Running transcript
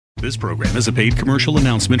This program is a paid commercial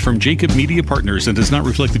announcement from JAKIB Media Partners and does not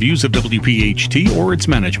reflect the views of WPHT or its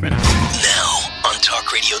management. Now, on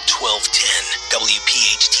Talk Radio 1210,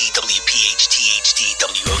 WPHT, WPHT, HD,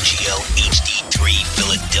 WOGL, HD3,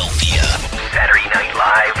 Philadelphia. Saturday Night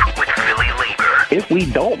Live with Philly Labor. If we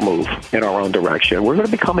don't move in our own direction, we're going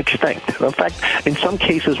to become extinct. In fact, in some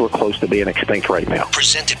cases, we're close to being extinct right now.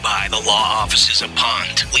 Presented by the law offices of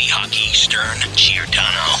Pond, Lehocky, Stern,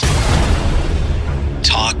 Giordano.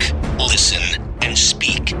 Talk, listen, and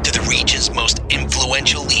speak to the region's most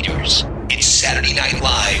influential leaders. It's Saturday Night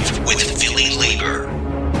Live with Philly Labor.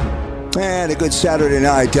 And a good Saturday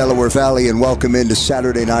night, Delaware Valley, and welcome into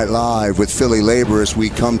Saturday Night Live with Philly Labor as we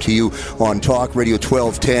come to you on Talk Radio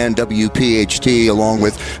 1210 WPHT along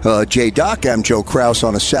with J-Doc. I'm Joe Kraus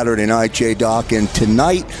on a Saturday night, J-Doc, and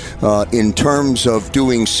tonight in terms of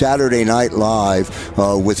doing Saturday Night Live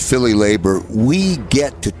with Philly Labor, we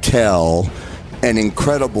get to tell an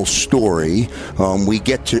incredible story. We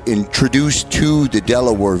get to introduce to the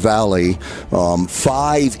Delaware Valley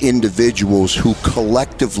 5 individuals who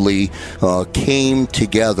collectively came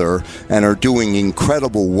together and are doing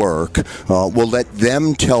incredible work. We'll let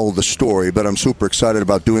them tell the story, but I'm super excited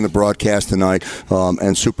about doing the broadcast tonight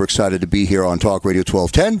and super excited to be here on Talk Radio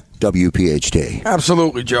 1210. WPHT.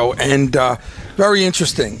 Absolutely, Joe, and very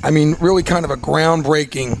interesting. I mean, really kind of a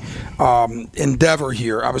groundbreaking endeavor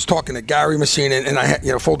here. I was talking to Gary Masino, and I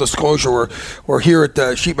had, full disclosure, we're here at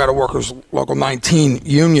the Sheet Metal Workers Local 19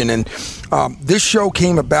 Union, and this show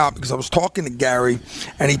came about because I was talking to Gary,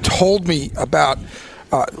 and he told me about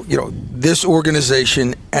this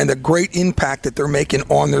organization and the great impact that they're making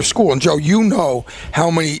on their school. And Joe, you know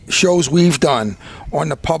how many shows we've done on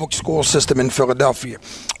the public school system in Philadelphia.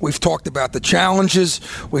 We've talked about the challenges.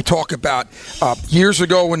 We talk about years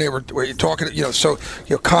ago when they were talking,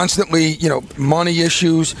 constantly, money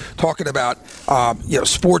issues, talking about,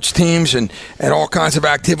 sports teams and all kinds of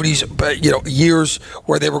activities, but, years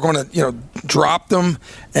where they were going to, drop them.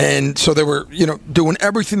 And so they were, doing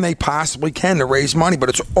everything they possibly can to raise money, but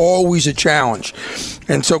it's always a challenge.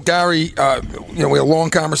 And so Gary, we had a long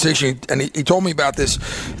conversation, and he told me about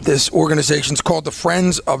this organization. It's called the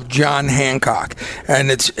Friends of John Hancock,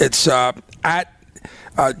 and it's at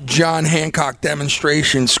John Hancock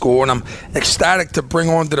Demonstration School, and I'm ecstatic to bring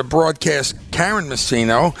on to the broadcast Karen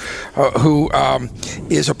Masino, who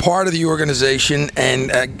is a part of the organization,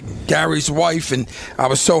 and Gary's wife, and I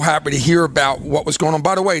was so happy to hear about what was going on.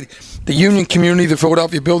 By the way, the union community, the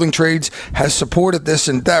Philadelphia Building Trades, has supported this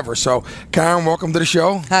endeavor. So, Karen, welcome to the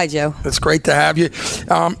show. Hi, Joe. It's great to have you.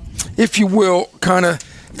 If you will, kind of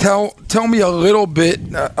tell me a little bit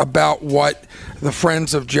about what the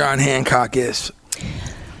Friends of John Hancock is.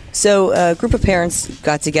 So a group of parents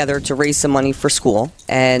got together to raise some money for school,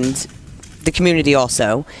 and the community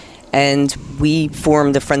also, and we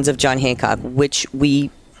formed the Friends of John Hancock, which we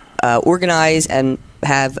organize and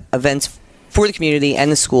have events for the community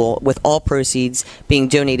and the school, with all proceeds being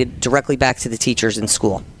donated directly back to the teachers in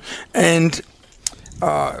school. And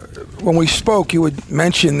when we spoke, you had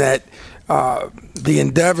mentioned that the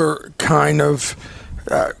endeavor kind of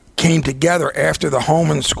came together after the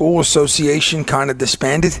Home and School Association kind of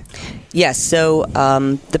disbanded? Yes, so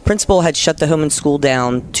the principal had shut the Home and School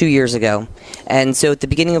down 2 years ago. And so at the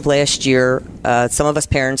beginning of last year, some of us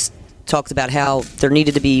parents talked about how there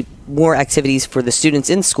needed to be more activities for the students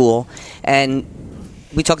in school, and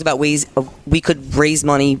we talked about ways we could raise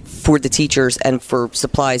money for the teachers and for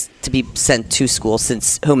supplies to be sent to school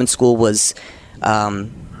since Home and School was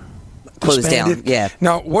closed down. Yeah.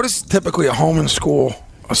 Now, what does typically a Home and School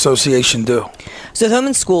Association do? So the Home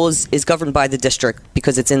and School is governed by the district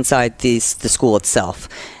because it's inside the school itself.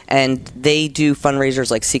 And they do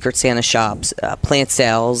fundraisers like Secret Santa shops, plant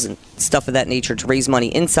sales, and stuff of that nature to raise money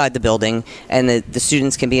inside the building, and the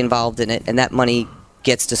students can be involved in it, and that money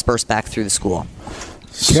gets dispersed back through the school.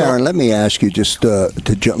 Karen, let me ask you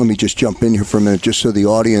let me just jump in here for a minute, just so the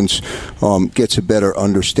audience gets a better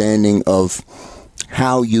understanding of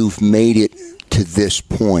how you've made it to this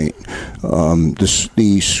point.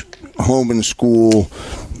 These Home and School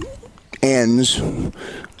ends, and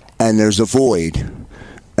there's a void.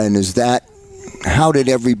 And how did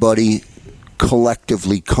everybody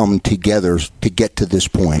collectively come together to get to this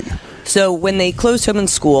point? So when they closed Home and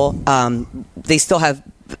School, they still have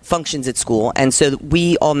functions at school, and so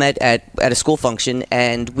we all met at a school function,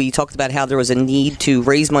 and we talked about how there was a need to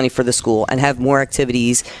raise money for the school and have more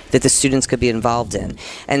activities that the students could be involved in.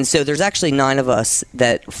 And so there's actually 9 of us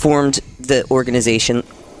that formed the organization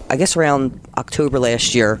I guess around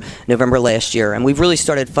November last year, and we've really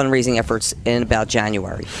started fundraising efforts in about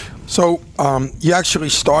January. So you actually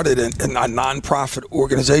started a nonprofit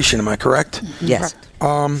organization, am I correct? Yes.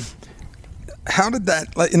 How did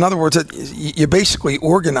that, like, in other words, you basically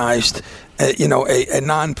organized a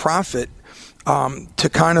nonprofit to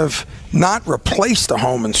kind of not replace the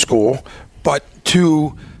home and school, but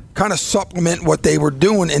to kind of supplement what they were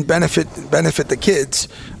doing and benefit the kids.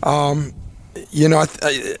 What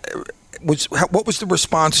was the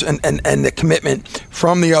response and the commitment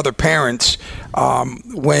from the other parents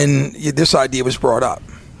when this idea was brought up?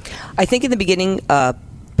 I think in the beginning,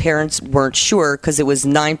 parents weren't sure because it was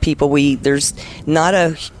 9 people. We're not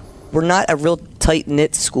a real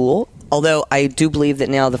tight-knit school. Although I do believe that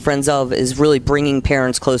now the Friends of is really bringing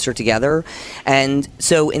parents closer together. And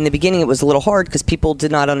so in the beginning it was a little hard because people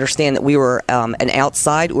did not understand that we were an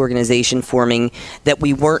outside organization forming, that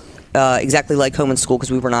we weren't exactly like home and school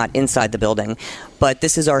because we were not inside the building. But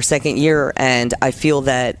this is our second year, and I feel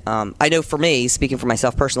that, I know for me, speaking for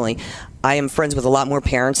myself personally, I am friends with a lot more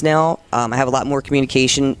parents now. I have a lot more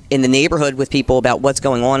communication in the neighborhood with people about what's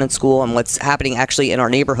going on in school and what's happening actually in our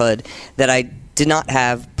neighborhood that I did not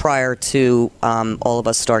have prior to all of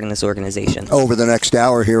us starting this organization. Over the next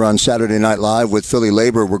hour here on Saturday Night Live with Philly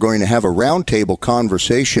Labor, we're going to have a roundtable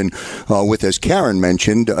conversation with, as Karen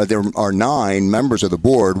mentioned, there are 9 members of the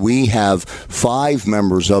board. We have 5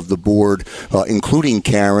 members of the board, including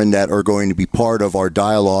Karen, that are going to be part of our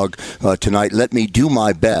dialogue tonight. Let me do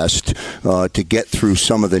my best to get through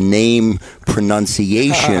some of the name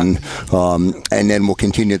pronunciation, and then we'll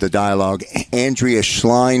continue the dialogue. Andrea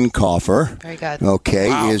Schleinkoter. Very good. Okay,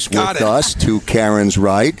 wow, is with us to Karen's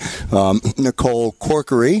right. Nicole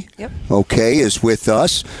Corkery, yep. Okay, is with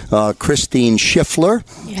us. Christine Shiffler,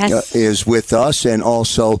 yes. Is with us, and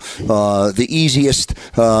also the easiest,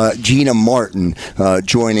 Gina Martin,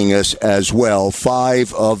 joining us as well.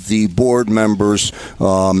 5 of the board members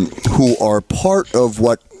who are part of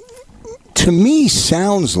what to me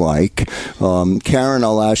sounds like, Karen,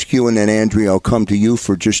 I'll ask you, and then Andrea, I'll come to you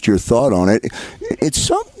for just your thought on it.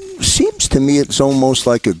 Seems to me it's almost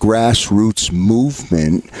like a grassroots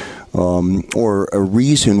movement, or a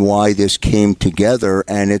reason why this came together,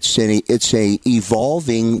 and it's a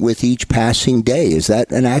evolving with each passing day. Is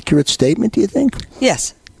that an accurate statement, do you think?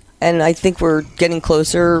 Yes. And I think we're getting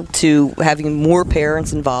closer to having more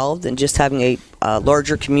parents involved and just having a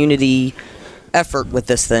larger community effort with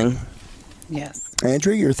this thing. Yes.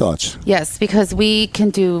 Andrea, your thoughts? Yes, because we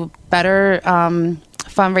can do better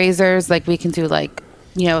fundraisers. Like we can do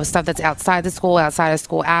stuff that's outside the school, outside of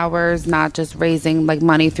school hours, not just raising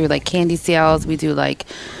money through candy sales. We do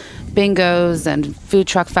bingos and food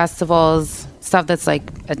truck festivals, stuff that's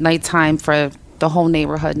at nighttime for the whole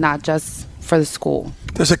neighborhood, not just for the school.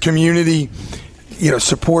 Does a community,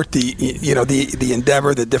 support the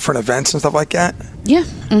endeavor, the different events and stuff like that? Yeah.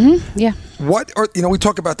 Mm-hmm. Yeah. We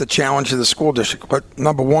talk about the challenge of the school district, but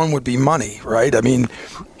number one would be money, right? I mean,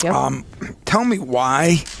 yep. Tell me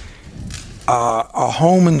why a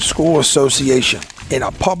home and school association in a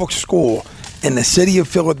public school in the city of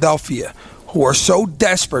Philadelphia, who are so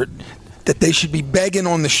desperate that they should be begging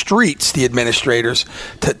on the streets, the administrators,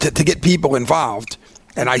 to get people involved.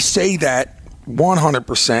 And I say that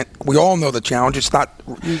 100%. We all know the challenge. It's not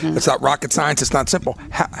rocket science. It's not simple.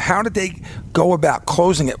 How did they go about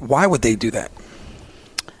closing it? Why would they do that?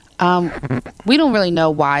 We don't really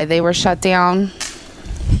know why they were shut down,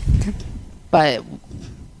 but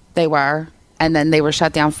they were, and then they were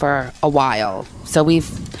shut down for a while. So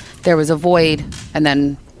there was a void, and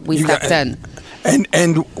then we stepped in.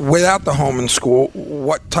 And without the home and school,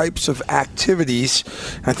 what types of activities,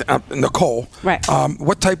 Nicole? Right.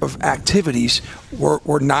 What type of activities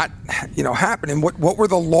were not, happening? What were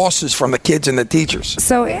the losses from the kids and the teachers?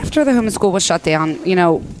 So after the home and school was shut down,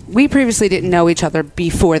 we previously didn't know each other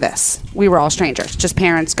before this. We were all strangers, just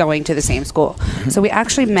parents going to the same school. So we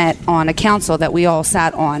actually met on a council that we all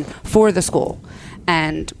sat on for the school.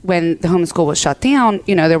 And when the home school was shut down,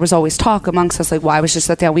 there was always talk amongst us, why was it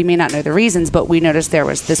shut down? We may not know the reasons, but we noticed there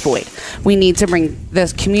was this void. We need to bring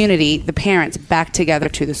this community, the parents, back together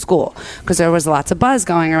to the school, because there was lots of buzz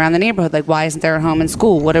going around the neighborhood, why isn't there a home and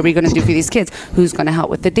school? What are we going to do for these kids? Who's going to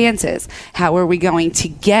help with the dances? How are we going to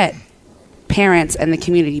get parents and the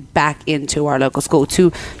community back into our local school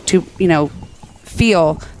to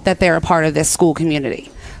feel that they're a part of this school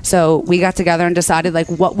community? So we got together and decided,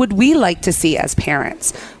 what would we like to see as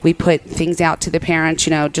parents? We put things out to the parents,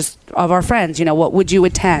 just of our friends, what would you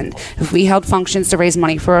attend? If we held functions to raise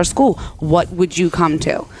money for our school, what would you come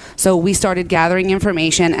to? So we started gathering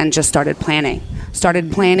information and just started planning,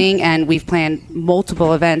 and we've planned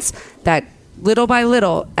multiple events that little by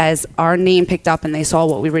little, as our name picked up and they saw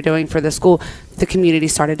what we were doing for the school, the community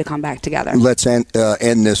started to come back together. Let's end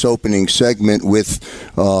this opening segment with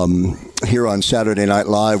here on Saturday Night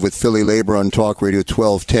Live with Philly Labor on Talk Radio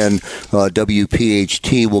 1210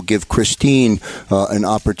 WPHT. We'll give Christine an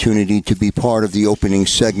opportunity to be part of the opening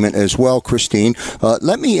segment as well. Christine,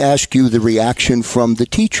 let me ask you the reaction from the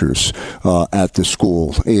teachers at the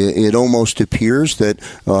school. It almost appears that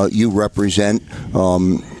you represent,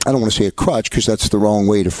 I don't want to say a crutch because that's the wrong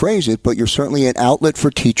way to phrase it, but you're certainly an outlet for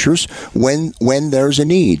teachers when there's a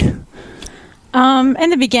need. In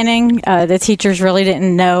the beginning, the teachers really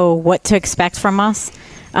didn't know what to expect from us.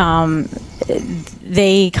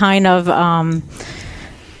 They kind of,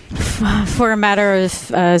 for a matter of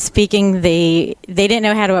speaking, they didn't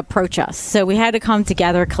know how to approach us. So we had to come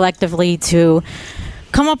together collectively to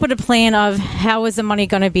come up with a plan of how is the money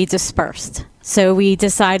going to be dispersed. So we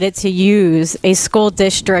decided to use a school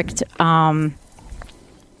district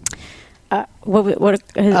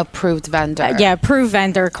approved vendor. Approved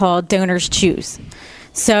vendor called Donors Choose.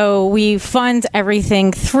 So we fund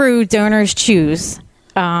everything through Donors Choose.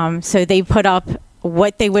 So they put up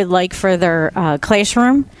what they would like for their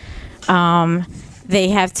classroom. They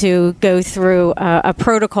have to go through a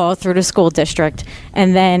protocol through the school district,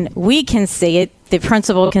 and then we can see it, the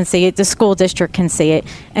principal can see it, the school district can see it,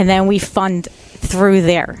 and then we fund through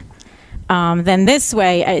there. Then this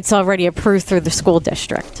way, it's already approved through the school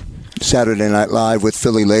district. Saturday Night Live with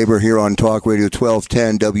Philly Labor here on Talk Radio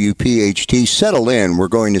 1210 WPHT. Settle in. We're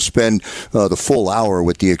going to spend the full hour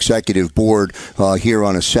with the executive board here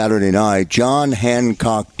on a Saturday night. John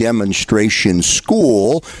Hancock Demonstration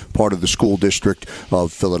School, part of the school district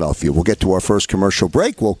of Philadelphia. We'll get to our first commercial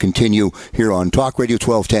break. We'll continue here on Talk Radio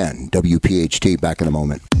 1210 WPHT. Back in a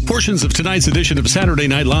moment. Portions of tonight's edition of Saturday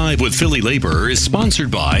Night Live with Philly Labor is sponsored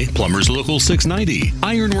by Plumbers Local 690,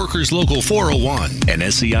 Ironworkers Local 401, and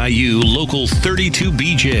SEIU Local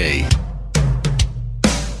 32BJ.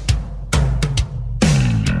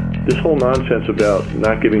 This whole nonsense about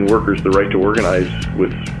not giving workers the right to organize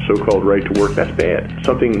with so-called right to work, that's bad.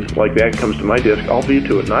 Something like that comes to my desk, I'll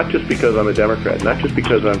veto it, not just because I'm a Democrat, not just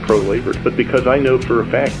because I'm pro-labor, but because I know for a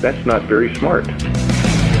fact that's not very smart.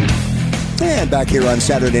 And back here on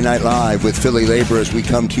Saturday Night Live with Philly Labor as we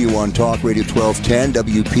come to you on Talk Radio 1210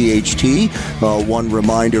 WPHT. One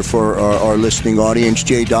reminder for our listening audience,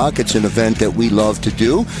 JDoc, it's an event that we love to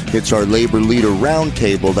do. It's our Labor Leader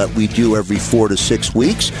Roundtable that we do every 4 to 6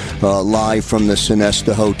 weeks, live from the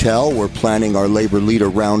Sonesta Hotel. We're planning our Labor Leader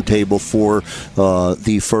Roundtable for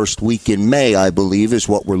the first week in May, I believe, is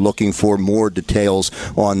what we're looking for. More details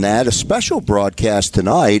on that. A special broadcast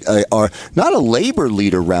tonight, not a Labor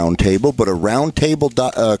Leader Roundtable, but a roundtable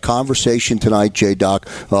conversation tonight, J-Doc.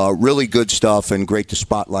 Really good stuff and great to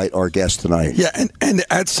spotlight our guest tonight. Yeah, and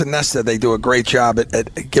at Sonesta, they do a great job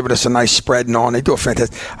at giving us a nice spread and on. They do a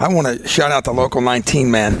fantastic. I want to shout out the Local 19,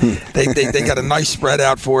 man. They got a nice spread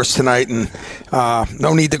out for us tonight, and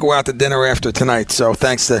no need to go out to dinner after tonight. So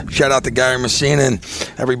shout out to Gary Masino and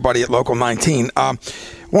everybody at Local 19.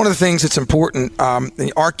 One of the things that's important,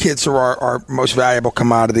 our kids are our most valuable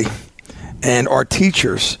commodity, and our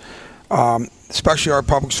teachers, especially our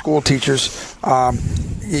public school teachers, in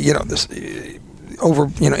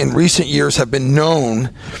recent years have been known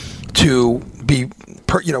to be,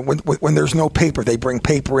 when there's no paper, they bring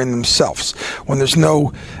paper in themselves. When there's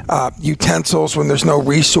no utensils, when there's no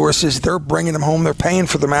resources, they're bringing them home. They're paying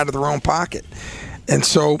for them out of their own pocket. And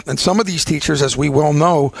so, and some of these teachers, as we well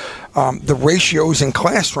know, the ratios in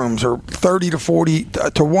classrooms are 30 to 40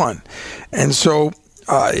 to 1. And so,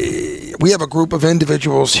 we have a group of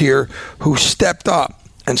individuals here who stepped up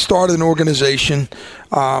and started an organization,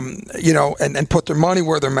 and put their money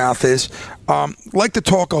where their mouth is. I'd like to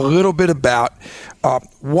talk a little bit about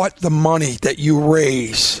what the money that you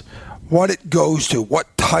raise, what it goes to, what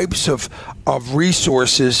types of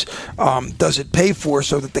resources does it pay for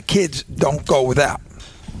so that the kids don't go without.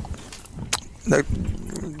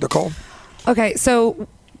 Nicole? Okay, so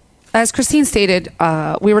as Christine stated,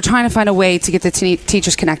 we were trying to find a way to get the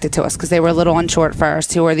teachers connected to us because they were a little unsure at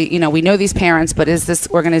first. Who are we know these parents, but is this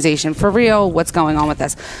organization for real? What's going on with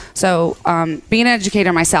this? So being an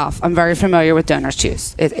educator myself, I'm very familiar with Donors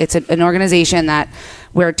Choose. It's an organization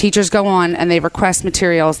where teachers go on and they request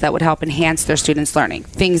materials that would help enhance their students' learning.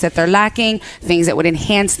 Things that they're lacking, things that would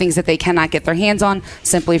enhance things that they cannot get their hands on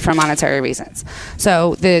simply for monetary reasons.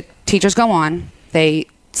 So the teachers go on, they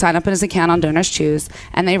sign up in his account on Donors Choose,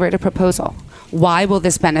 and they write a proposal. Why will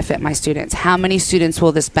this benefit my students? How many students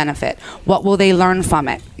will this benefit? What will they learn from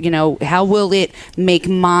it? How will it make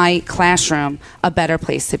my classroom a better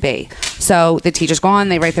place to be? So the teachers go on,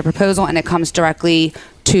 they write the proposal, and it comes directly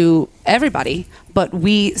to everybody, but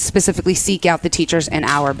we specifically seek out the teachers in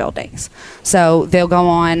our buildings. So they'll go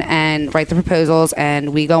on and write the proposals,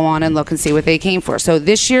 and we go on and look and see what they came for. So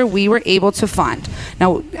this year we were able to fund.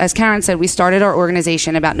 Now, as Karen said, we started our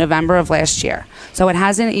organization about November of last year. So it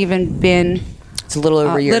hasn't even been... It's a little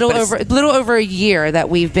over a year. Little over a year that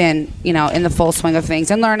we've been, in the full swing of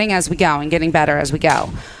things and learning as we go and getting better as we go.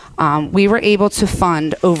 We were able to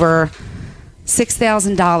fund over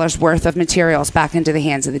 $6,000 worth of materials back into the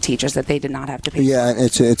hands of the teachers that they did not have to pay. Yeah,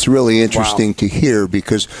 it's really interesting to hear,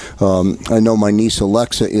 because I know my niece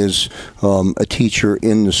Alexa is a teacher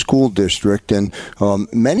in the school district, and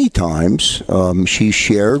many times she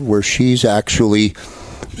shared where she's actually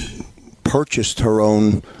purchased her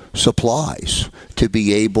own supplies to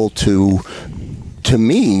be able to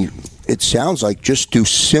me, it sounds like just do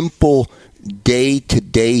simple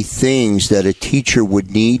day-to-day things that a teacher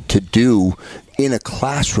would need to do in a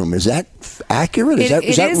classroom. Is that accurate?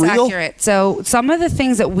 Is that real? Accurate. So some of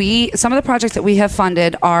the projects that we have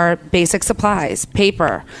funded are basic supplies,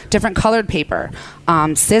 paper, different colored paper,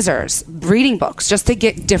 scissors, reading books, just to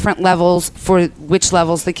get different levels for which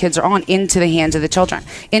levels the kids are on into the hands of the children,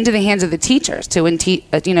 into the hands of the teachers to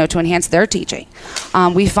enhance their teaching.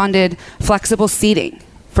 We funded flexible seating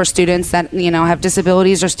for students that have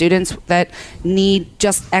disabilities, or students that need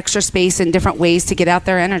just extra space in different ways to get out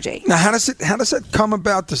their energy. Now, how does it come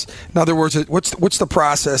about? This, in other words, what's the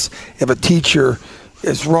process if a teacher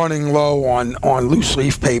is running low on loose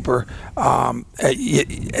leaf paper, or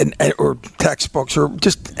textbooks, or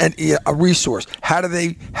just a resource? How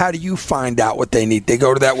do you find out what they need? They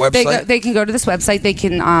go to that website. They can go to this website. They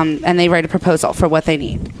can and they write a proposal for what they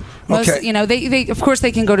need. Okay. They of course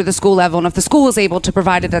they can go to the school level, and if the school is able to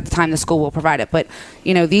provide it at the time, the school will provide it. But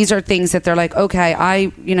these are things that they're like, okay,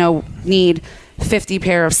 I need 50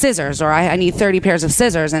 pair of scissors, or I need 30 pairs of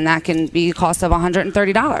scissors, and that can be a cost of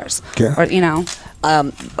 $130. Okay. Or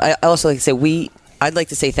I also like to say I'd like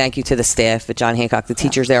to say thank you to the staff at John Hancock. The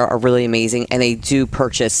teachers there are really amazing, and they do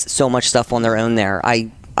purchase so much stuff on their own there.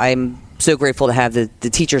 I'm so grateful to have the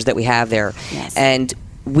teachers that we have there. Yes. And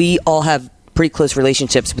we all have pretty close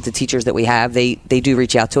relationships with the teachers that we have. They do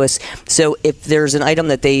reach out to us. So if there's an item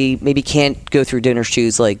that they maybe can't go through Donors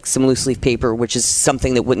Choose, like some loose leaf paper, which is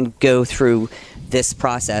something that wouldn't go through this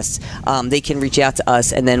process, they can reach out to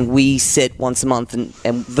us, and then we sit once a month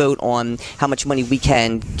and vote on how much money we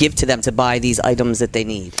can give to them to buy these items that they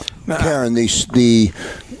need. Karen, it's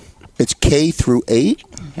K through 8?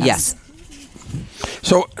 Yes.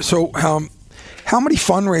 So how many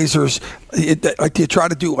fundraisers do you try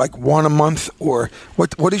to do, like one a month, or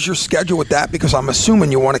what is your schedule with that? Because I'm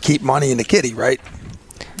assuming you want to keep money in the kitty, right?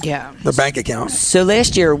 Yeah. The bank account. So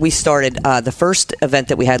last year we started, the first event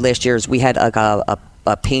that we had last year is we had a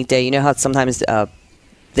paint day. You know how sometimes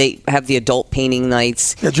they have the adult painting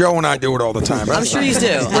nights? Yeah, Joe and I do it all the time. I'm sure you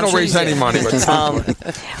do. We don't raise any money.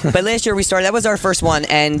 But last year we started, that was our first one,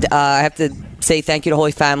 and I have to say thank you to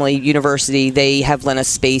Holy Family University. They have lent us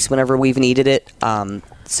space whenever we've needed it.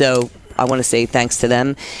 So I want to say thanks to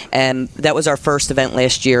them. And that was our first event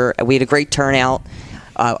last year. We had a great turnout.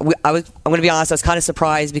 I'm going to be honest, I was kind of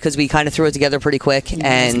surprised because we kind of threw it together pretty quick,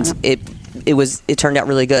 and it turned out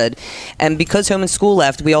really good. And because Home and School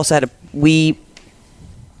left, we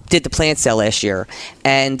did the plant sale last year,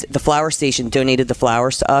 and the flower station donated the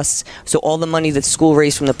flowers to us. So all the money that the school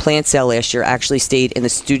raised from the plant sale last year actually stayed in the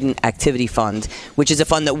student activity fund, which is a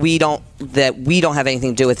fund that we don't have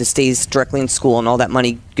anything to do with. It stays directly in school, and all that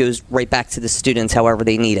money goes right back to the students however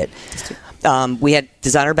they need it. We had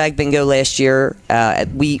designer bag bingo last year.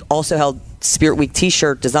 We also held Spirit Week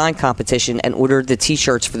t-shirt design competition and ordered the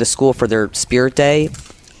t-shirts for the school for their Spirit Day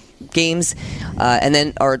games. And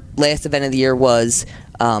then our last event of the year was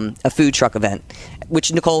a food truck event,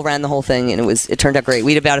 which Nicole ran the whole thing, and it turned out great.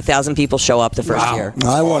 We had about 1,000 people show up the first year.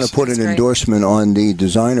 I want to put an endorsement on the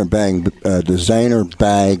designer bag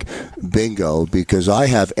bingo, because I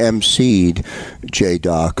have emceed,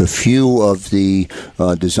 J-Doc, a few of the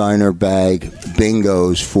designer bag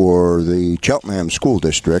bingos for the Cheltenham School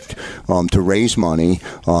District to raise money.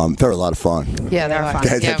 They're a lot of fun. Yeah, they're fun.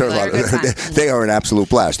 They are an absolute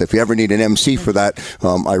blast. If you ever need an MC for that,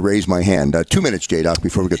 I raise my hand. 2 minutes, J-Doc,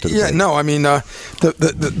 before we get to the break. No, I mean,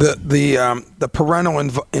 the parental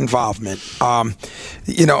involvement.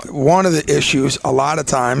 One of the issues a lot of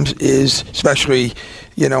times is, especially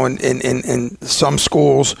in some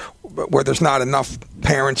schools where there's not enough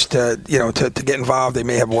parents to get involved. They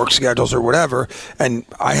may have work schedules or whatever. And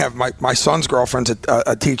I have my son's girlfriend's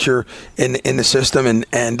a teacher in the system,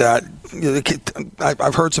 and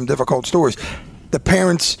I've heard some difficult stories. The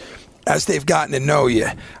parents, as they've gotten to know you,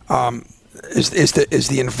 is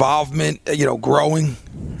the involvement growing?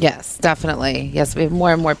 Yes, definitely. Yes, we have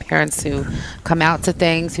more and more parents who come out to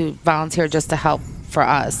things, who volunteer just to help for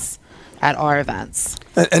us at our events.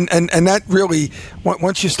 And that really,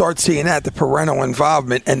 once you start seeing that, the parental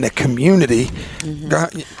involvement and the community.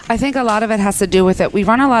 I think a lot of it has to do with it. We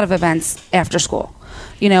run a lot of events after school,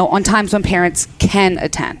 on times when parents can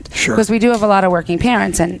attend. Sure. Because we do have a lot of working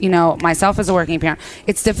parents, and, myself as a working parent,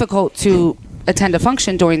 it's difficult to attend a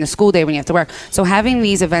function during the school day when you have to work. So having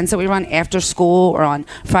these events that we run after school or on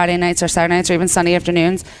Friday nights or Saturday nights or even Sunday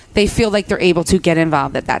afternoons, they feel like they're able to get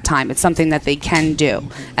involved at that time. It's something that they can do.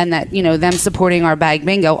 And that, them supporting our bag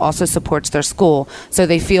bingo also supports their school. So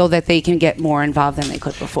they feel that they can get more involved than they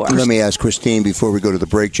could before. Let me ask Christine before we go to the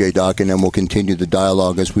break, J-Doc, and then we'll continue the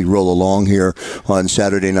dialogue as we roll along here on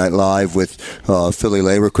Saturday Night Live with Philly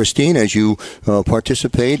Labor. Christine, as you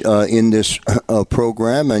participate in this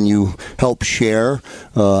program and you help share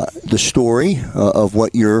the story of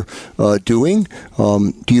what you're doing,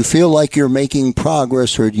 do you feel like you're making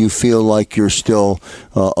progress, or do you feel like you're still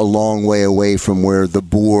a long way away from where the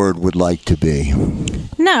board would like to be?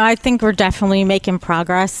 No, I think we're definitely making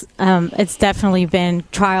progress. It's definitely been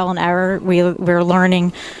trial and error. We're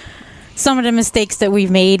learning some of the mistakes that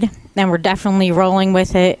we've made, and we're definitely rolling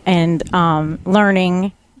with it and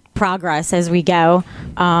learning progress as we go.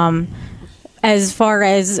 As far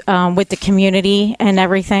as with the community and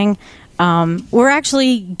everything, we're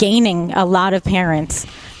actually gaining a lot of parents.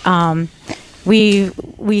 We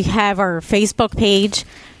have our Facebook page,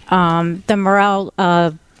 the Morel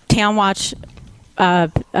Town Watch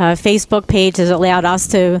Facebook page has allowed us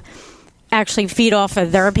to actually feed off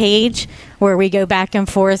of their page, where we go back and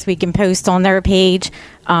forth. We can post on their page.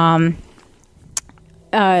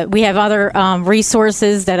 We have other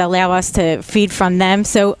resources that allow us to feed from them.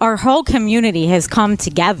 So our whole community has come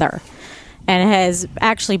together and has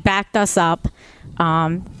actually backed us up.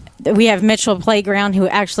 We have Mitchell Playground, who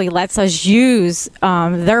actually lets us use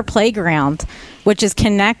their playground, which is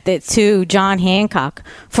connected to John Hancock,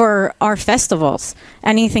 for our festivals.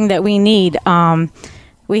 Anything that we need.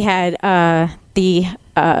 We had our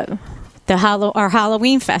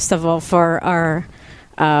Halloween festival for our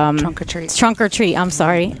Trunk or treat.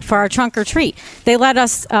 For our trunk or treat. They let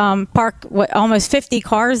us park almost 50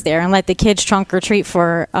 cars there and let the kids trunk or treat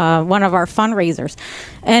for one of our fundraisers.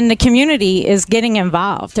 And the community is getting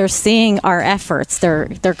involved. They're seeing our efforts.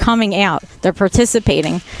 They're coming out. They're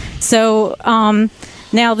participating. So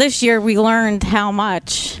now this year we learned how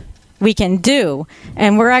much we can do,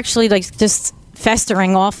 and we're actually just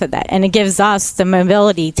festering off of that, and it gives us the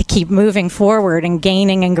mobility to keep moving forward and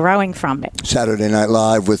gaining and growing from it. Saturday Night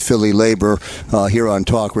Live with Philly Labor here on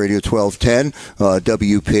Talk Radio 1210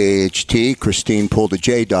 WPHT. Christine pulled a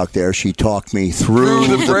J-Doc there. She talked me through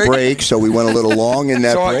the break, so we went a little long in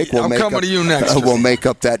that break. I'm coming to you next. We'll make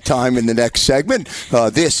up that time in the next segment.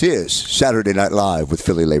 This is Saturday Night Live with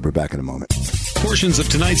Philly Labor. Back in a moment. Portions of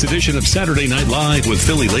tonight's edition of Saturday Night Live with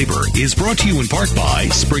Philly Labor is brought to you in part by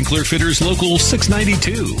Sprinkler Fitters Local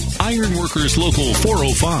 692, Iron Workers Local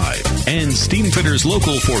 405, and Steam Fitters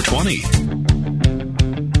Local 420.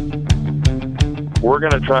 We're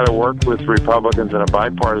going to try to work with Republicans in a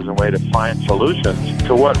bipartisan way to find solutions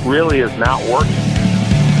to what really is not working.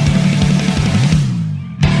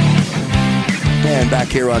 And back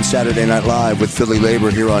here on Saturday Night Live with Philly Labor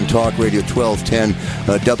here on Talk Radio 1210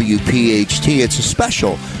 WPHT. It's a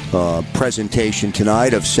special presentation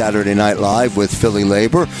tonight of Saturday Night Live with Philly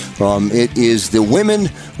Labor. It is the women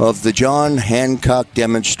of the John Hancock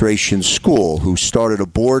Demonstration School, who started a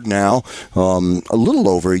board now a little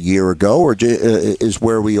over a year ago, or is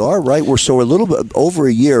where we are, right? We're a little bit over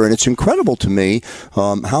a year, and it's incredible to me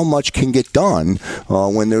how much can get done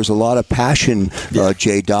when there's a lot of passion,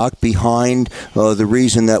 J-Doc, behind the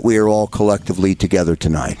reason that we are all collectively together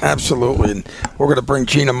tonight. Absolutely, and we're going to bring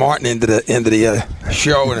Gina Martin into the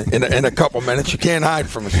show in a couple minutes. You can't hide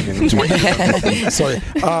from us. Sorry.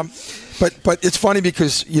 But it's funny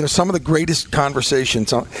because some of the greatest conversations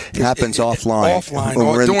happens offline. When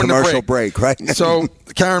we're in the commercial break, right? So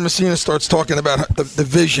Karen Masino starts talking about the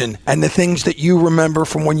vision and the things that you remember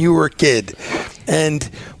from when you were a kid, and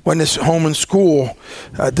when this home and school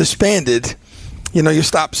disbanded. You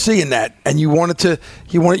stopped seeing that, and you wanted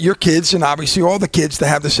your kids, and obviously all the kids, to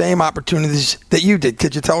have the same opportunities that you did.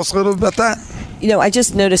 Could you tell us a little bit about that? I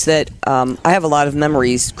just noticed that I have a lot of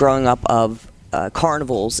memories growing up of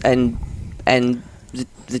carnivals and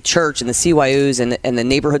the church and the CYOs and the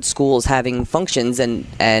neighborhood schools having functions, and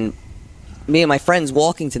me and my friends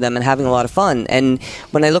walking to them and having a lot of fun. And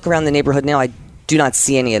when I look around the neighborhood now, I do not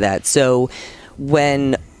see any of that. So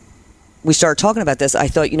when we started talking about this, I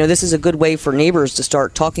thought, this is a good way for neighbors to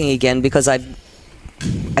start talking again, because I've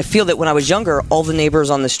I feel that when I was younger, all the neighbors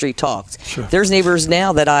on the street talked. Sure. There's neighbors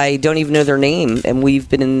now that I don't even know their name, and we've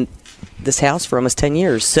been in this house for almost 10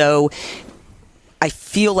 years. So I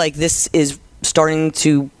feel like this is starting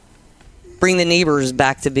to bring the neighbors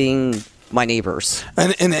back to being my neighbors.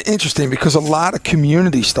 And interesting, because a lot of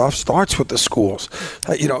community stuff starts with the schools.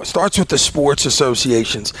 It starts with the sports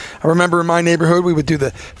associations. I remember in my neighborhood, we would do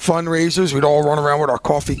the fundraisers. We'd all run around with our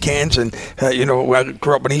coffee cans, and I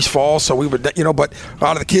grew up in East Falls, so we would, but a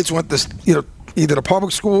lot of the kids went to, either the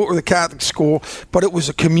public school or the Catholic school, but it was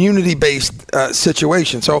a community-based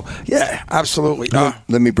situation. So, yeah, absolutely. Let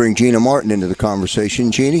me bring Gina Martin into the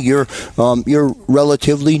conversation. Gina, you're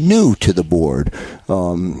relatively new to the board,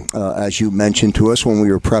 as you mentioned to us when we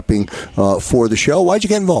were prepping for the show. Why'd you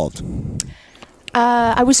get involved?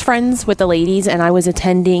 I was friends with the ladies, and I was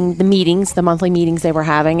attending the meetings, the monthly meetings they were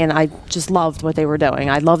having, and I just loved what they were doing.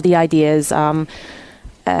 I loved the ideas. I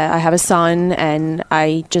have a son, and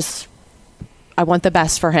I want the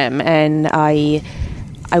best for him, and I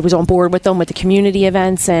was on board with them with the community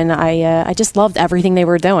events, and I just loved everything they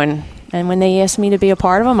were doing. And when they asked me to be a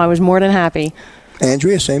part of them, I was more than happy.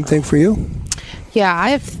 Andrea, same thing for you? Yeah, I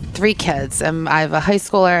have 3 kids. I have a high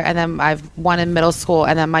schooler, and then I have one in middle school,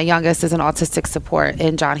 and then my youngest is an autistic support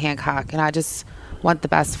in John Hancock, and I just want the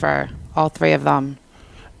best for all 3 of them.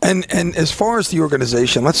 And as far as the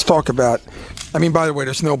organization, let's talk about, by the way,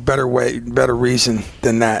 there's no better reason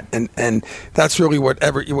than that. And that's really what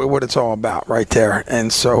it's all about right there.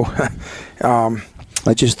 And so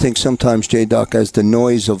I just think sometimes, J-Doc, as the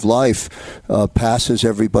noise of life passes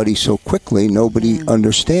everybody so quickly, nobody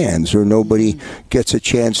understands or nobody gets a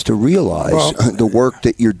chance to realize the work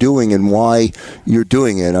that you're doing and why you're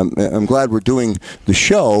doing it. I'm glad we're doing the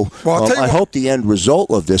show. Well, I hope the end result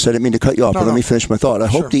of this, I didn't mean to cut you off, but let me finish my thought. I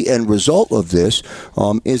hope the end result of this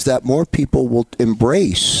is that more people will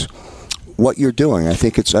embrace what you're doing. I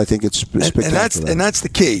think it's spectacular. And that's the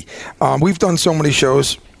key. We've done so many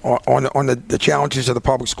shows on the challenges of the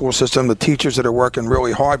public school system, the teachers that are working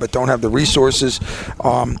really hard but don't have the resources.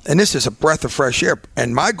 And this is a breath of fresh air.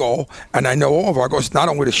 And my goal, and I know all of our goals, is not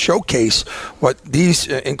only to showcase what these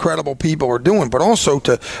incredible people are doing, but also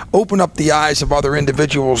to open up the eyes of other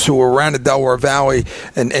individuals who are around the Delaware Valley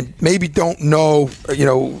and maybe don't know,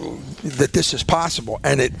 that this is possible.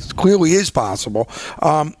 And it clearly is possible.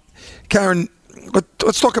 Karen,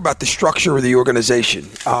 let's talk about the structure of the organization.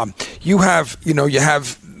 You have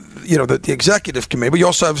the executive committee, but you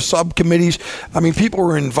also have subcommittees. People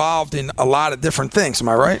are involved in a lot of different things. Am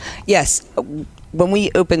I right? Yes. When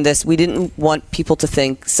we opened this, we didn't want people to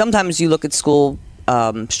think. Sometimes you look at school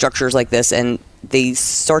structures like this, and they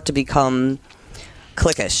start to become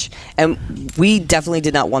cliquish, and we definitely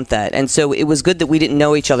did not want that. And so it was good that we didn't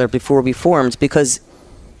know each other before we formed, because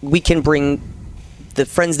we can bring the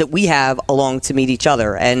friends that we have along to meet each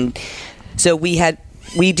other. And so we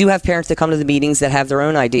do have parents that come to the meetings that have their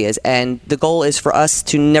own ideas, and the goal is for us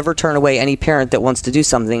to never turn away any parent that wants to do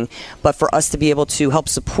something, but for us to be able to help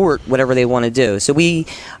support whatever they want to do. So we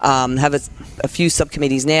have a few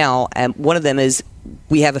subcommittees now, and one of them is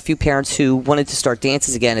we have a few parents who wanted to start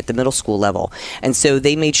dances again at the middle school level, and so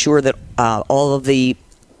they made sure that all of the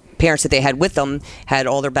parents that they had with them had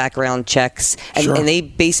all their background checks, and, and they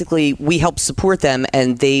basically, we helped support them,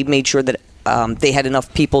 and they made sure that they had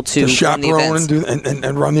enough people to run the events.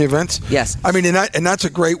 And run the events. Yes. And that's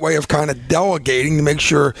a great way of kind of delegating to make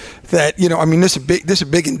sure that, this is a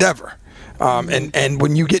big endeavor. And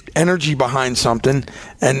when you get energy behind something,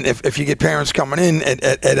 and if you get parents coming in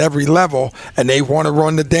at every level and they want to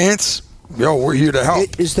run the dance, we're here to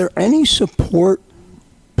help. Is there any support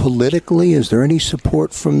politically? Is there any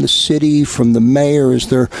support from the city, from the mayor?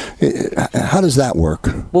 How does that work?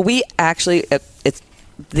 Well, we actually, it's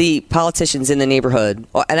the politicians in the neighborhood,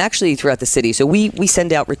 and actually throughout the city. So we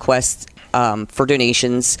send out requests for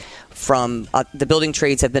donations from the building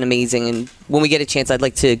trades have been amazing. And when we get a chance, I'd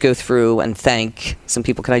like to go through and thank some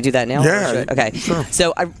people. Can I do that now? Yeah. Okay. Sure.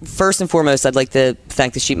 So first and foremost, I'd like to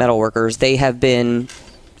thank the sheet metal workers. They have been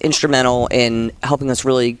instrumental in helping us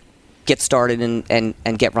really get started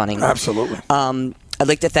and get running. Absolutely. I'd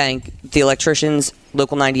like to thank the electricians,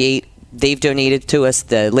 Local 98. They've donated to us,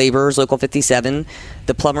 the laborers, Local 57,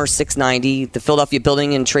 the plumbers, 690, the Philadelphia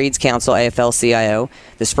Building and Trades Council, AFL-CIO,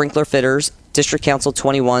 the sprinkler fitters, District Council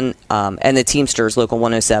 21, and the Teamsters, Local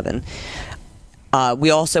 107. We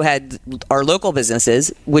also had our local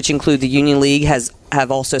businesses, which include the Union League,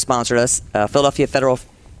 have also sponsored us, Philadelphia Federal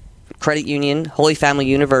Credit Union, Holy Family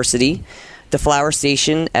University, the Flower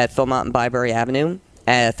Station at Philmont and Byberry Avenue,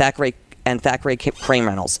 Thackeray Crane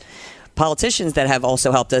Rentals. politicians that have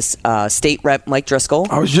also helped us. State Rep Mike Driscoll.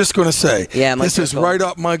 I was just going to say, Mike this Driscoll. is right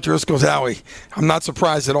up Mike Driscoll's alley. I'm not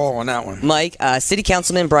surprised at all on that one. Mike, City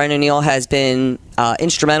Councilman Brian O'Neill has been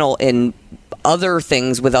instrumental in other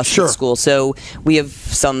things with us at school. So we have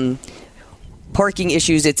some parking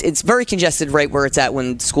issues. It's very congested right where it's at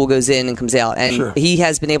when school goes in and comes out. And he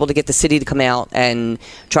has been able to get the city to come out and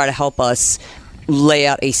try to help us lay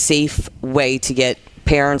out a safe way to get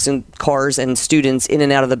parents and cars and students in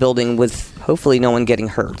and out of the building with hopefully no one getting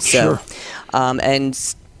hurt. So,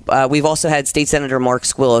 we've also had State Senator Mark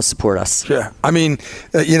Squillo support us. Yeah, I mean,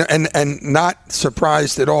 and not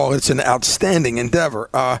surprised at all. It's an outstanding endeavor.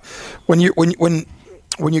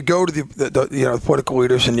 When you go to the political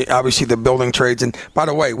leaders and obviously the building trades, and by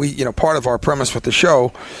the way, we part of our premise with the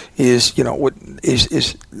show is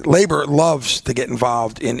is labor loves to get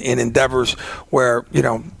involved in endeavors where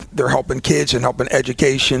they're helping kids and helping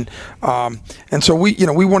education, and so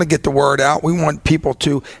we want to get the word out. We want people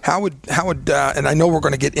to how would and I know we're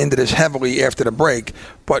going to get into this heavily after the break,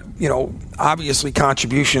 but obviously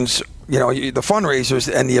contributions, the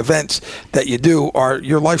fundraisers and the events that you do are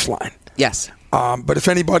your lifeline. Yes. But if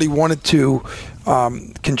anybody wanted to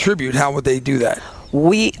contribute, how would they do that?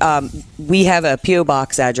 We have a P.O.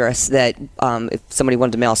 Box address that if somebody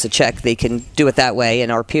wanted to mail us a check, they can do it that way.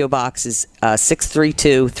 And our P.O. Box is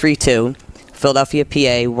 63232, Philadelphia,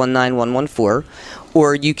 PA 19114.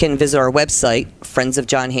 Or you can visit our website, Friends of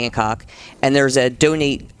John Hancock, and there's a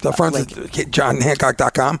donate. The Friends of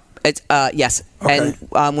JohnHancock.com? It's yes, okay.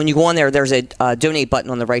 And when you go on there, there's a donate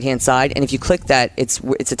button on the right-hand side, and if you click that, it's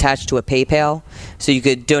attached to a PayPal, so you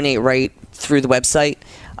could donate right through the website,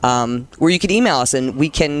 or you could email us, and we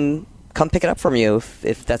can come pick it up from you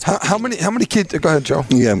if that's how many kids. Go ahead, Joe.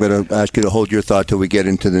 Yeah, I'm going to ask you to hold your thought till we get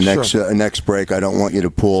into the next break. I don't want you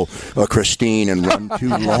to pull Christine and run too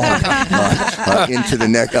long into the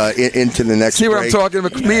next. See break. what I'm talking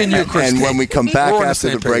about? Me and you, Christine. And when we come back after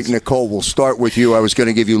the break, Nicole, we'll start with you. I was going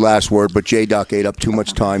to give you last word, but J-Doc ate up too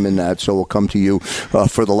much time in that, so we'll come to you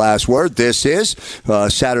for the last word. This is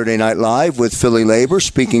Saturday Night Live with Philly Labor.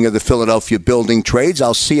 Speaking of the Philadelphia building trades,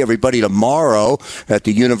 I'll see everybody tomorrow at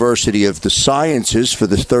the University of the Sciences for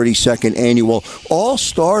the 32nd annual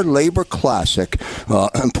All-Star Labor Classic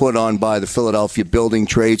put on by the Philadelphia Building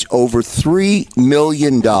Trades. Over $3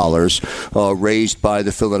 million raised by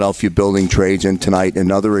the Philadelphia Building Trades, and tonight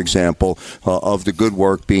another example of the good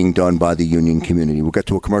work being done by the union community. We'll get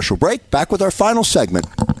to a commercial break. Back with our final segment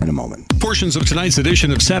in a moment. Portions of tonight's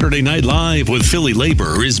edition of Saturday Night Live with Philly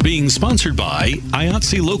Labor is being sponsored by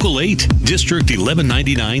IATSE Local 8, District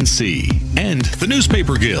 1199C, and the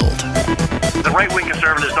Newspaper Guild. The right-wing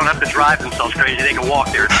conservatives don't have to drive themselves crazy. They can walk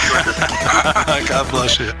there. God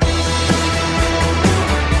bless you.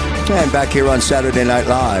 And back here on Saturday Night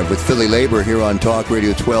Live with Philly Labor here on Talk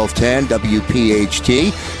Radio 1210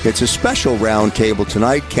 WPHT. It's a special roundtable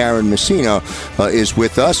tonight. Karen Masino is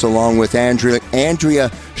with us, along with Andrea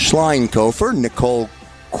Schleinkoter, Nicole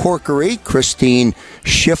Corkery, Christine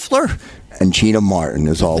Shiffler, and Gina Martin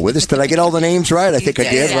is all with us. Did I get all the names right? I think I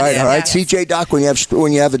did, right? All right. CJ Doc, when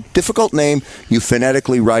you have a difficult name, you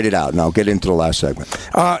phonetically write it out. And I'll get into the last segment.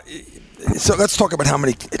 So let's talk about how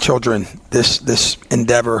many children this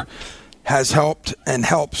endeavor has helped and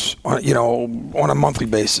helps on a monthly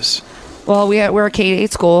basis. Well, we're a K-8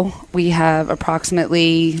 school. We have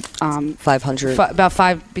approximately 500,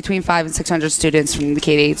 between 500 and 600 students from the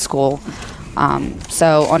K-8 school.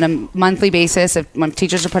 So on a monthly basis, when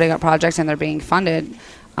teachers are putting up projects and they're being funded,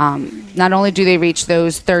 not only do they reach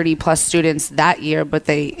those 30 plus students that year, but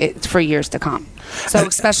it's for years to come. So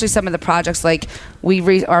especially some of the projects, like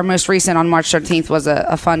our most recent on March 13th was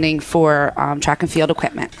a funding for track and field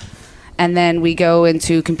equipment. And then we go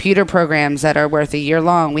into computer programs that are worth a year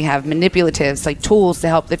long. We have manipulatives, like tools to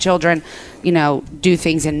help the children, do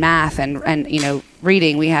things in math and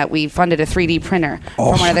reading. We funded a 3D printer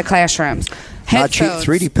from one of the classrooms. Not cheap,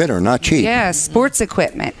 3D printer, not cheap. Yeah, sports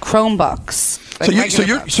equipment, Chromebooks.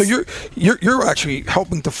 So you're actually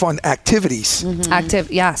helping to fund activities.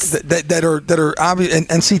 Mm-hmm. Yes. That are obvious.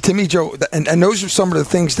 And see, to me, Joe, and those are some of the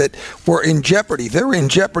things that were in jeopardy. They're in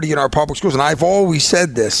jeopardy in our public schools, and I've always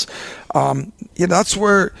said this. That's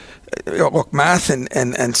where, look, math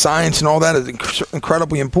and science and all that is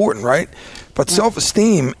incredibly important, right? But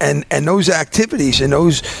self-esteem and those activities and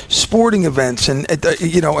those sporting events and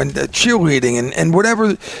cheerleading and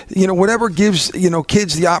whatever gives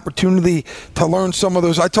kids the opportunity to learn some of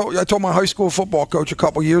those. I told my high school football coach a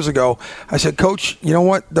couple years ago. I said, Coach, you know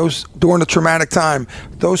what? Those during a traumatic time,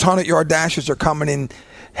 those 100-yard dashes are coming in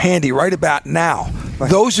handy right about now.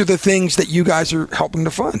 Right. Those are the things that you guys are helping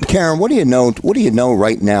to fund. Karen, what do you know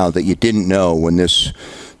right now that you didn't know when this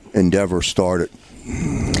endeavor started?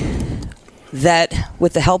 That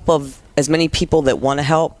with the help of as many people that want to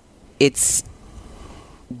help, it's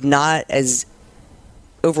not as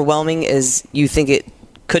overwhelming as you think it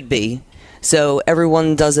could be. So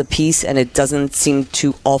everyone does a piece, and it doesn't seem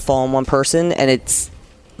to all fall on one person, and it's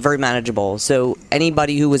very manageable. So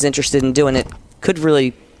anybody who was interested in doing it could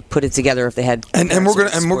really put it together if they had. And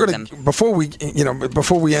we're gonna before we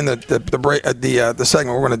end the break the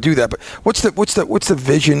segment, we're gonna do that. But what's the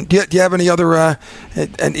vision? Do you have any other on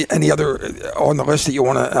the list that you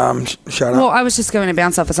want to shout out? Well, I was just going to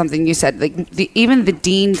bounce off of something you said. Like even the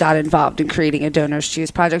dean got involved in creating a Donors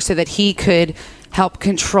Choose project so that he could help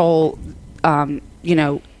control,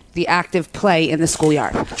 the active play in the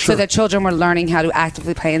schoolyard, so that children were learning how to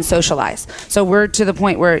actively play and socialize. So we're to the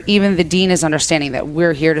point where even the dean is understanding that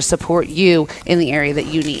we're here to support you in the area that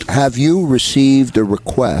you need. Have you received a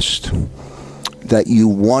request that you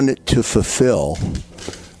wanted to fulfill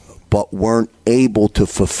but weren't able to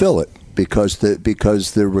fulfill it because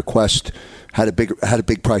the request had a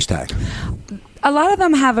big price tag? A lot of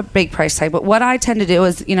them have a big price tag, but what I tend to do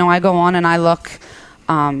is, I go on and I look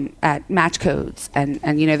at match codes, and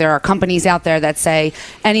there are companies out there that say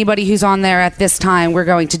anybody who's on there at this time, we're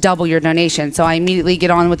going to double your donation. So I immediately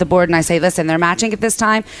get on with the board and I say, listen, they're matching at this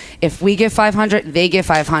time. If we give 500, they give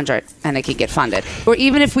 500, and it can get funded. Or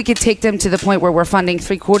even if we could take them to the point where we're funding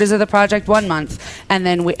 3/4 of the project 1 month, and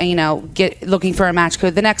then we, get looking for a match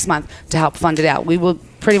code the next month to help fund it out. We will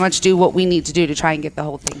pretty much do what we need to do to try and get the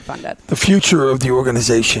whole thing funded. The future of the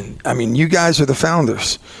organization. I mean, you guys are the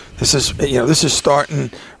founders. This is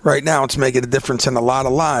starting right now. It's making a difference in a lot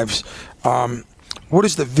of lives. What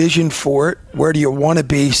is the vision for it? Where do you want to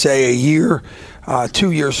be, say, a year,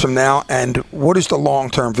 2 years from now? And what is the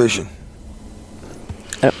long-term vision?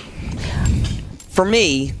 For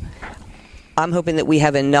me, I'm hoping that we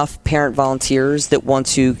have enough parent volunteers that want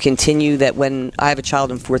to continue that. When I have a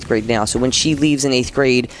child in 4th grade now, so when she leaves in 8th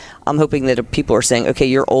grade, I'm hoping that people are saying, okay,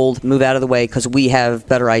 you're old, move out of the way, because we have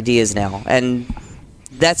better ideas now. And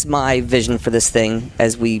that's my vision for this thing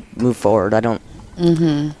as we move forward. I don't.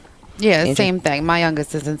 Mm-hmm. Yeah, same thing. My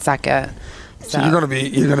youngest is in 2nd. So you're gonna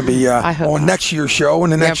be on next year's show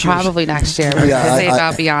and the next year. Probably next year. We're gonna say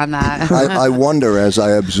about beyond that. I wonder, as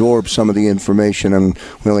I absorb some of the information, and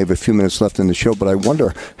we only have a few minutes left in the show, but I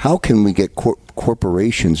wonder, how can we get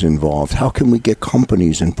corporations involved? How can we get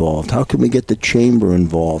companies involved? How can we get the chamber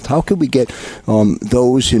involved? How can we get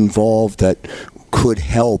those involved that could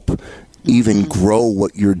help even grow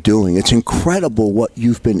what you're doing? It's incredible what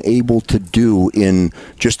you've been able to do in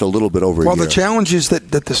just a little bit over a year. Well, the challenges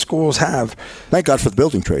that the schools have. Thank God for the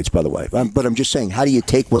building trades, by the way. But I'm just saying, how do you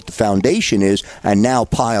take what the foundation is and now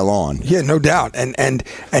pile on? Yeah, no doubt, and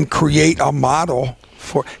create a model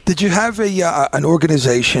for. Did you have an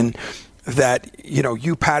organization that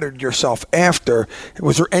you patterned yourself after?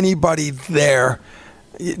 Was there anybody there?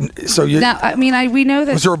 So we know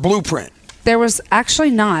that. Was there a blueprint? There was actually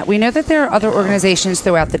not. We know that there are other organizations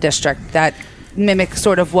throughout the district that mimic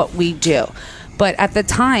sort of what we do. But at the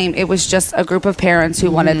time, it was just a group of parents who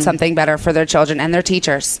wanted something better for their children and their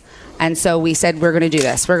teachers. And so we said, we're going to do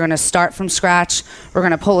this. We're going to start from scratch. We're going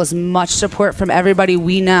to pull as much support from everybody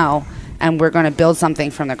we know, and we're going to build something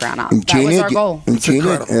from the ground up. That was our goal.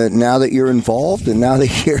 Gina, now that you're involved, and now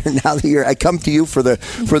that you're, I come to you for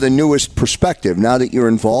the newest perspective. Now that you're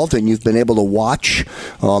involved and you've been able to watch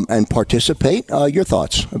and participate, your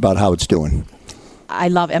thoughts about how it's doing? I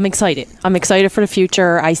love it. I'm excited. I'm excited for the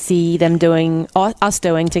future. I see them doing, us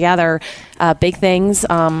doing together big things,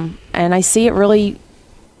 and I see it really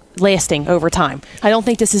lasting over time. I don't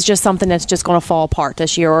think this is just something that's just going to fall apart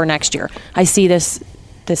this year or next year. I see this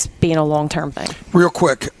being a long-term thing. Real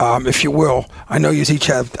quick, if you will, I know you each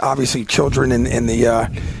have obviously children in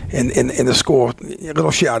the school.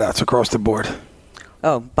 Little shout-outs across the board.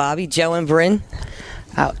 Oh, Bobby, Joe, and Bryn.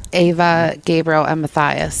 Ava, Gabriel, and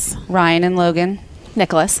Matthias. Ryan and Logan.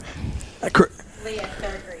 Nicholas.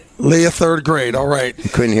 Leah, 3rd grade. All right. You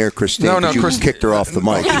couldn't hear Christine. No, you kicked her off the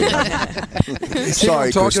mic.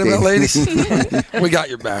 Sorry, talking Christine. about, ladies. We got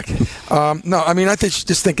your back. No, I mean, I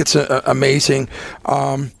just think it's amazing.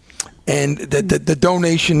 And the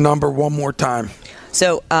donation number one more time.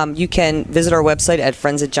 So you can visit our website at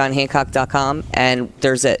friends@johnhancock.com, and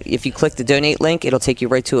if you click the donate link, it'll take you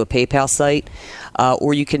right to a PayPal site,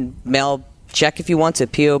 or you can mail check if you want to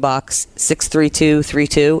P.O. Box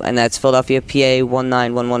 63232, and that's Philadelphia, PA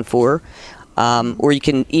 19114. or you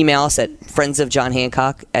can email us at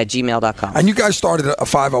friendsofjohnhancock@gmail.com. And you guys started a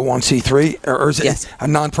 501c3, or is it a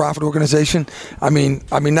nonprofit organization? I mean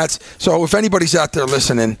that's so. If anybody's out there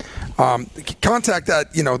listening, contact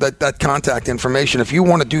that contact information if you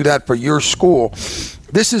want to do that for your school.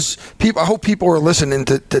 This is people. I hope people are listening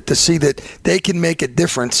to see that they can make a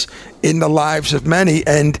difference in the lives of many,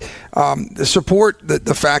 and support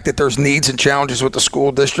the fact that there's needs and challenges with the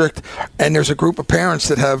school district, and there's a group of parents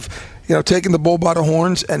that have taken the bull by the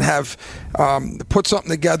horns and have put something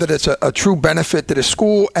together that's a true benefit to the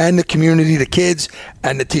school and the community, the kids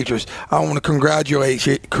and the teachers. I want to congratulate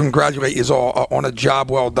you all on a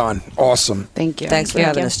job well done. Awesome. Thank you. Thanks for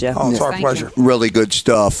having us, Jeff. Oh, it's our pleasure. Really good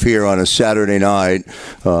stuff here on a Saturday night,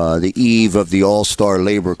 the eve of the All-Star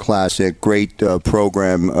Labor Classic. Great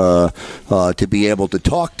program to be able to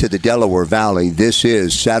talk to the Delaware Valley. This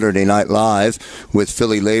is Saturday Night Live with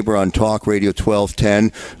Philly Labor on Talk Radio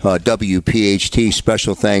 1210 WPHT.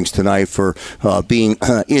 Special thanks tonight for being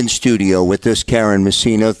in studio with us, Karen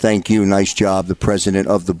Masino. Thank you. Nice job. The president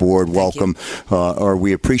of the board. Welcome.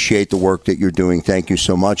 We appreciate the work that you're doing. Thank you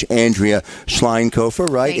so much. Andrea Schleinkoter,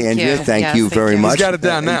 right? Thank Andrea, you. thank you very much. He's got it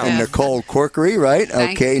down now. And Nicole Corkery, right?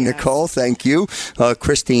 Okay, Nicole, thank you.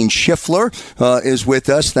 Christine Shiffler is with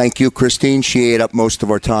us. Thank you, Christine. She ate up most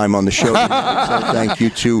of our time on the show tonight, so thank you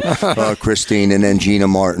to Christine. And then Gina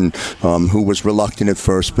Martin, who was reluctant at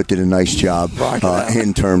first but did a nice job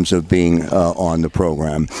in terms of being on the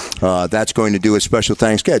program. That's going to do a special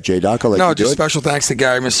thanks. Go ahead, J-Doc. I'll let you do it. Special thanks to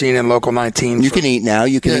Gary Messina and Local 19. You can eat now.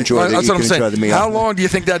 You can enjoy the meal. How long do you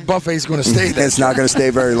think that buffet is going to stay there? It's not going to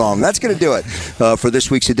stay very long. That's going to do it for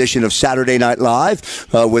this week's edition of Saturday Night Live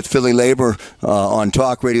with Philly Labor on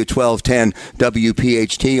Talk Radio 1210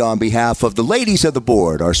 WPHT. On behalf of the ladies of the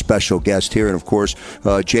board, our special guest here, and of course,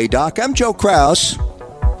 J-Doc, I'm Joe Kraus.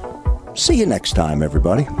 See you next time,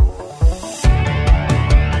 everybody.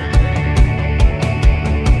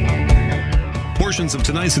 Portions of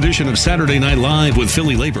tonight's edition of Saturday Night Live with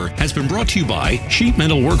Philly Labor has been brought to you by Sheet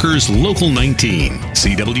Metal Workers Local 19,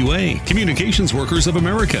 CWA, Communications Workers of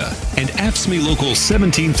America, and AFSCME Local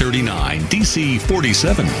 1739, DC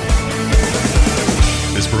 47.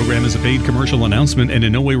 This program is a paid commercial announcement and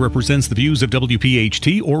in no way represents the views of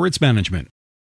WPHT or its management.